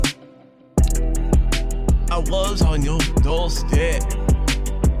I was on your doorstep,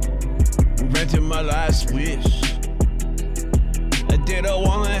 renting my last wish. I didn't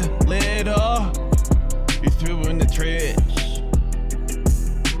wanna let her, you threw in the trash.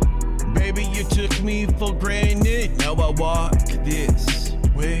 Baby, you took me for granted, now I walk this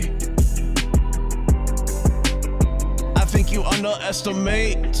way. I think you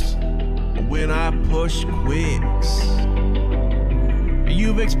underestimate when I push quits.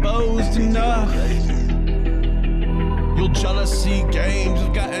 You've exposed enough. Your jealousy games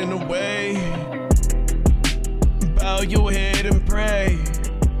have gotten away. Bow your head and pray.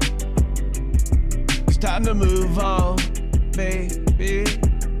 It's time to move on, baby.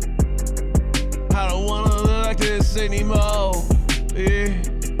 I don't wanna live like this anymore, yeah.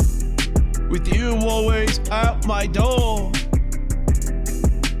 With you always out my door.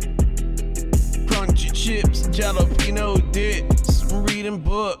 Crunchy chips, jalapeno dips, reading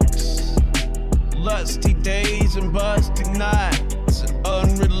books. Lusty days and busty nights,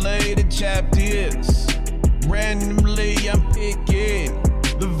 unrelated chapters. Randomly I'm picking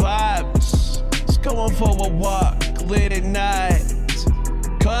the vibes. Let's go on for a walk late at night.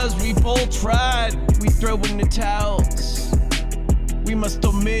 Cause we both tried, we throw in the towels. We must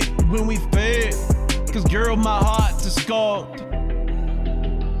admit when we fail. Cause girl, my heart's a sculpt.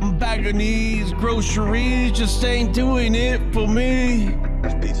 Bag of knees, groceries just ain't doing it for me.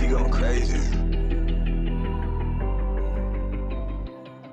 This BT going crazy.